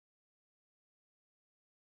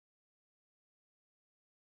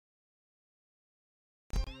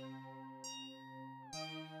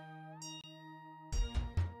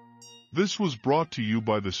This was brought to you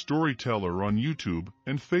by The Storyteller on YouTube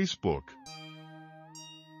and Facebook.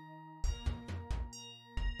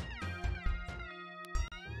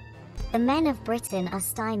 The men of Britain are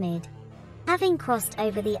stymied. Having crossed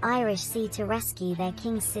over the Irish Sea to rescue their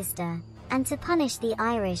king's sister, and to punish the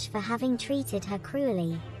Irish for having treated her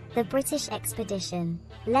cruelly, the British expedition,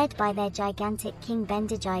 led by their gigantic King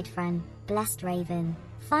Bendigeidfran, blessed Raven,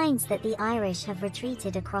 finds that the Irish have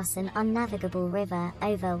retreated across an unnavigable river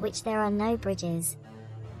over which there are no bridges.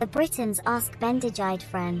 The Britons ask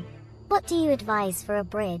Bendigeidfran, "What do you advise for a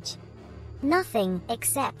bridge?" "Nothing,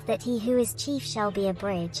 except that he who is chief shall be a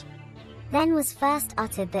bridge." Then was first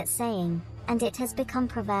uttered that saying, and it has become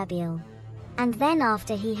proverbial. And then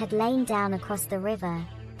after he had lain down across the river,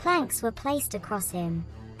 planks were placed across him,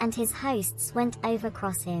 and his hosts went over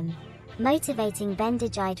across him, motivating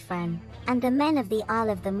Bendigeidfran and the men of the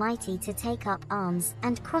Isle of the Mighty to take up arms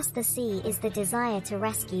and cross the sea is the desire to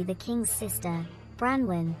rescue the king's sister,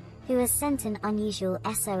 Branwen, who has sent an unusual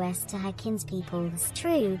SOS to her kinspeoples.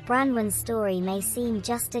 True, Branwen's story may seem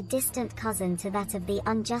just a distant cousin to that of the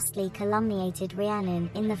unjustly calumniated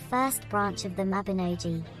Rhiannon in the first branch of the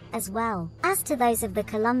Mabinogi, as well as to those of the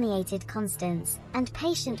calumniated Constance and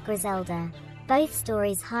patient Griselda, both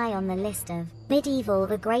stories high on the list of medieval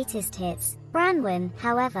the greatest hits. Branwen,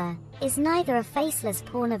 however, is neither a faceless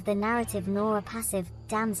pawn of the narrative nor a passive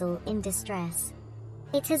damsel in distress.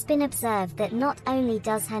 It has been observed that not only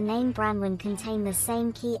does her name Branwen contain the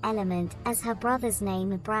same key element as her brother's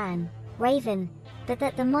name Bran, Raven, but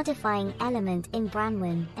that the modifying element in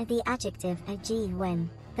Branwen, the adjective Gwyn,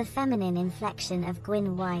 the feminine inflection of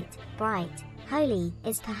Gwyn white, bright, holy,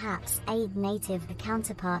 is perhaps a native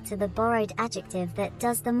counterpart to the borrowed adjective that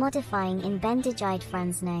does the modifying in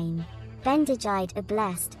Bendigeidfran's name. Bendigeid, a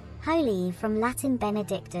blessed, holy from Latin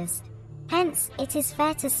benedictus. Hence, it is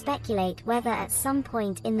fair to speculate whether at some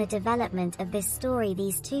point in the development of this story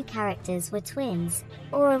these two characters were twins,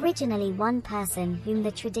 or originally one person whom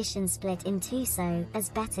the tradition split in two so as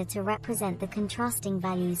better to represent the contrasting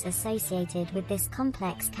values associated with this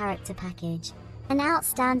complex character package. An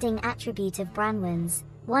outstanding attribute of Branwen's,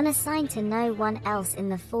 one assigned to no one else in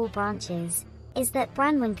the four branches, is that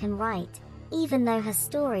Branwen can write, even though her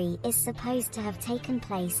story is supposed to have taken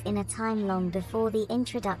place in a time long before the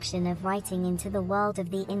introduction of writing into the world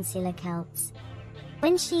of the insular Celts.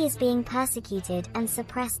 When she is being persecuted and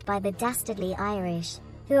suppressed by the dastardly Irish,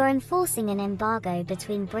 who are enforcing an embargo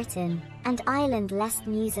between Britain and Ireland lest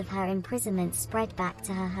news of her imprisonment spread back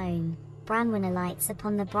to her home, Branwen alights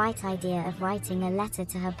upon the bright idea of writing a letter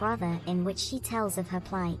to her brother in which she tells of her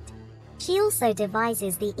plight. She also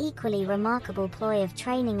devises the equally remarkable ploy of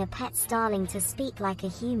training a pet starling to speak like a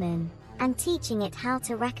human, and teaching it how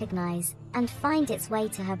to recognize and find its way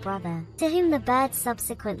to her brother, to whom the bird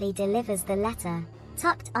subsequently delivers the letter,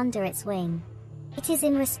 tucked under its wing. It is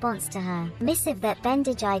in response to her missive that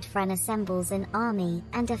Bendigeidfran assembles an army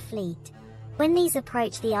and a fleet. When these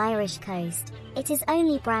approach the Irish coast, it is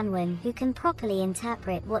only Branwen who can properly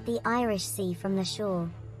interpret what the Irish see from the shore.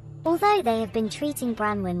 Although they have been treating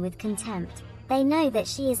Branwen with contempt, they know that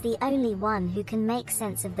she is the only one who can make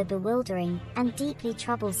sense of the bewildering and deeply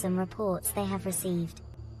troublesome reports they have received.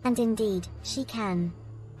 And indeed, she can.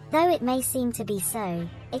 Though it may seem to be so,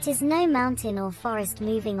 it is no mountain or forest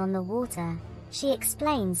moving on the water, she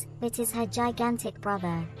explains, it is her gigantic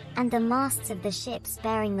brother, and the masts of the ships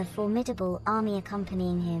bearing the formidable army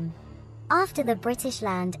accompanying him. After the British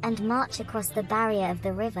land and march across the barrier of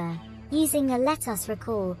the river, using a let us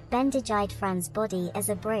recall Bendigeidfran's body as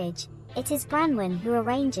a bridge, it is Branwen who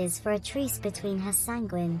arranges for a truce between her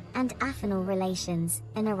sanguine and affinal relations,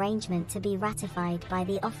 an arrangement to be ratified by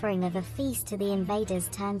the offering of a feast to the invaders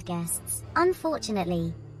turned guests.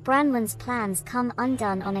 Unfortunately, Branwen's plans come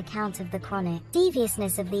undone on account of the chronic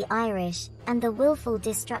deviousness of the Irish and the willful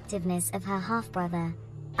destructiveness of her half-brother.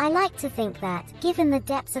 I like to think that, given the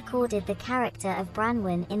depth accorded the character of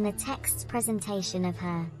Branwen in the text's presentation of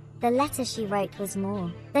her, the letter she wrote was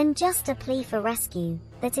more than just a plea for rescue,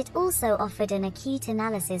 that it also offered an acute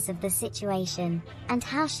analysis of the situation, and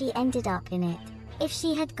how she ended up in it. If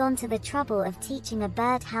she had gone to the trouble of teaching a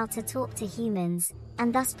bird how to talk to humans,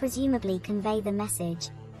 and thus presumably convey the message,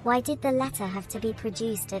 why did the letter have to be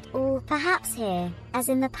produced at all? Perhaps here, as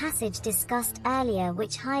in the passage discussed earlier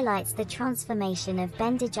which highlights the transformation of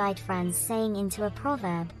Bendigeidfran's saying into a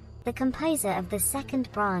proverb, the composer of the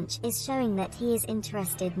second branch is showing that he is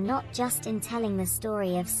interested not just in telling the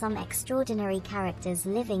story of some extraordinary characters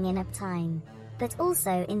living in a time, but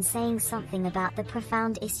also in saying something about the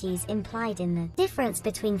profound issues implied in the difference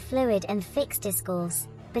between fluid and fixed discourse,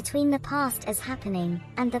 between the past as happening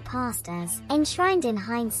and the past as enshrined in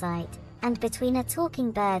hindsight, and between a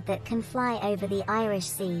talking bird that can fly over the Irish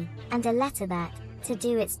Sea, and a letter that, to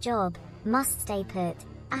do its job, must stay put,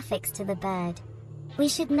 affixed to the bird. We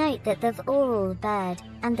should note that the oral bird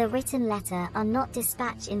and the written letter are not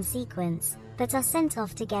dispatched in sequence, but are sent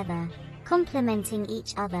off together, complementing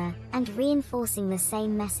each other and reinforcing the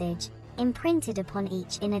same message, imprinted upon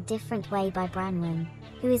each in a different way by Branwen,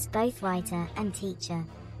 who is both writer and teacher.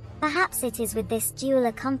 Perhaps it is with this dual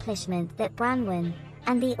accomplishment that Branwen,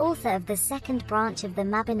 and the author of the second branch of the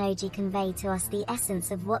Mabinogi, convey to us the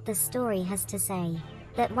essence of what the story has to say,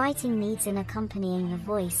 that writing needs an accompanying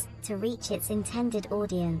voice to reach its intended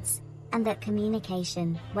audience, and that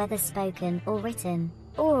communication, whether spoken or written,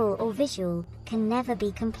 oral or visual, can never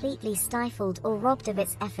be completely stifled or robbed of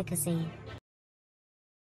its efficacy.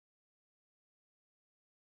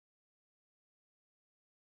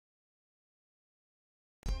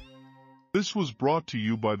 This was brought to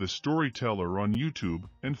you by The Storyteller on YouTube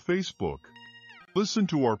and Facebook. Listen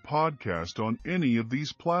to our podcast on any of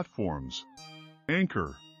these platforms: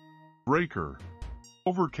 Anchor, Breaker,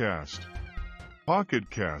 Overcast, Pocket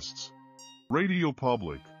Casts,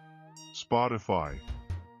 RadioPublic, Spotify.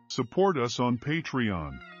 Support us on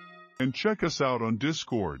Patreon, and check us out on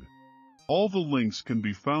Discord. All the links can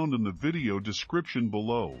be found in the video description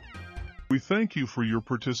below. We thank you for your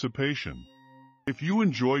participation. If you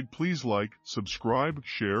enjoyed, please like, subscribe,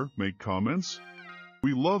 share, make comments.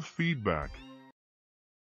 We love feedback.